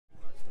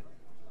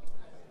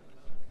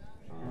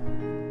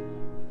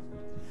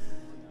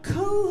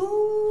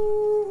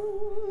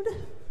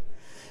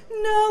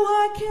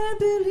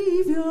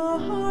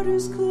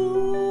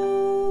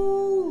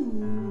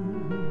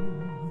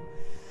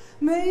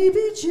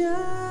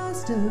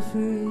just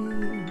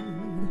afraid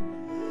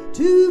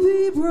to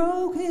be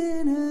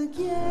broken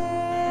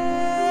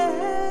again.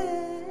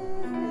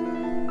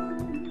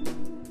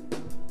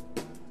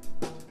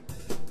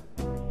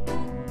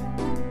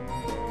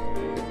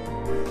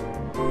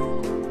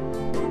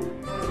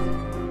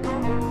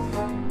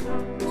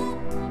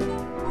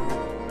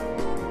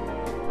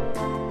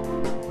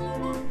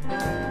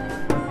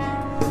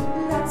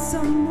 Let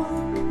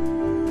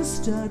someone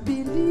start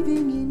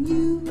believing in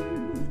you.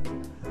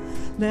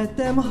 Let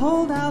them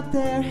hold out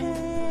their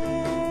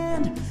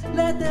hand.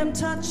 Let them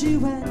touch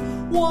you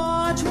and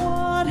watch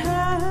what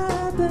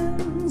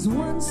happens.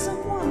 Want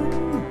someone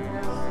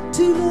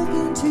to look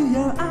into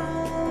your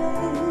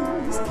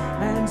eyes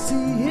and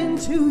see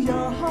into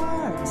your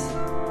heart.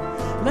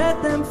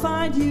 Let them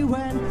find you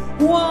and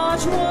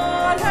watch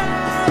what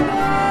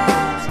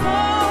happens.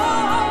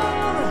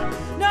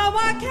 Oh, now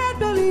I can't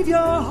believe your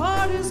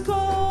heart is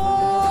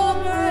cold.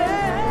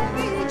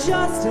 Maybe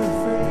just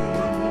afraid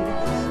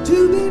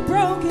to be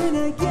broken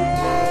again.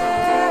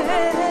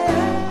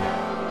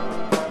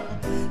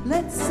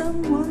 Let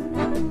someone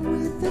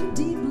with a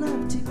deep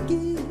love to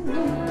give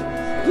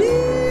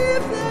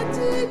that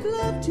deep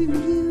love to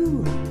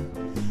you,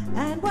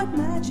 and what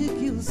magic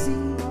you'll see.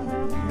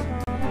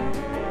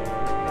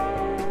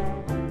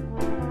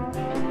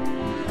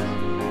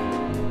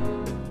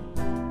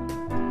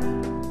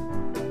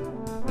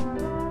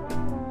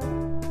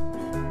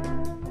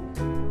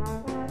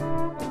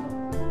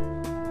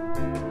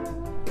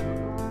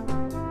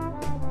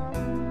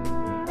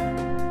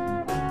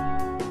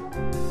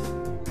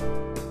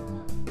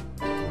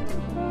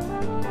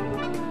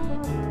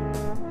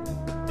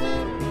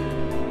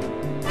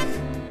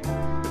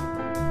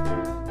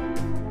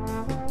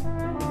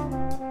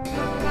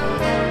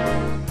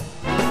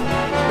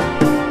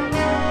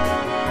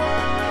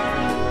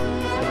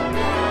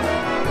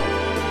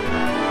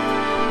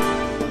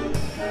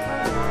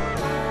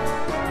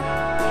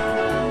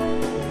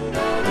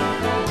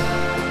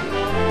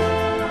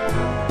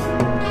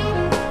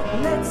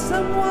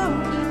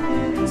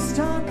 Someone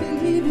start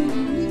believing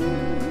in you.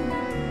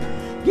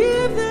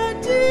 Give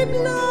that deep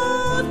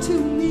love to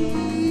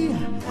me,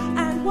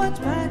 and what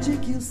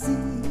magic you'll see.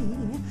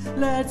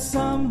 Let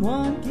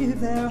someone give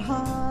their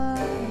heart,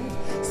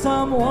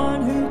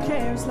 someone who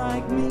cares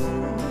like me.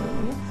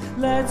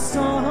 Let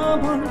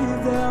someone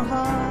give their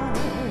heart,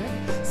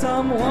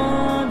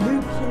 someone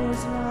who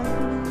cares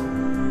like me.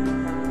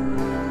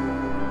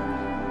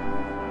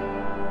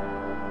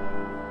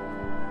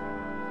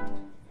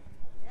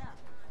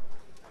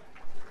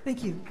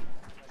 Thank you.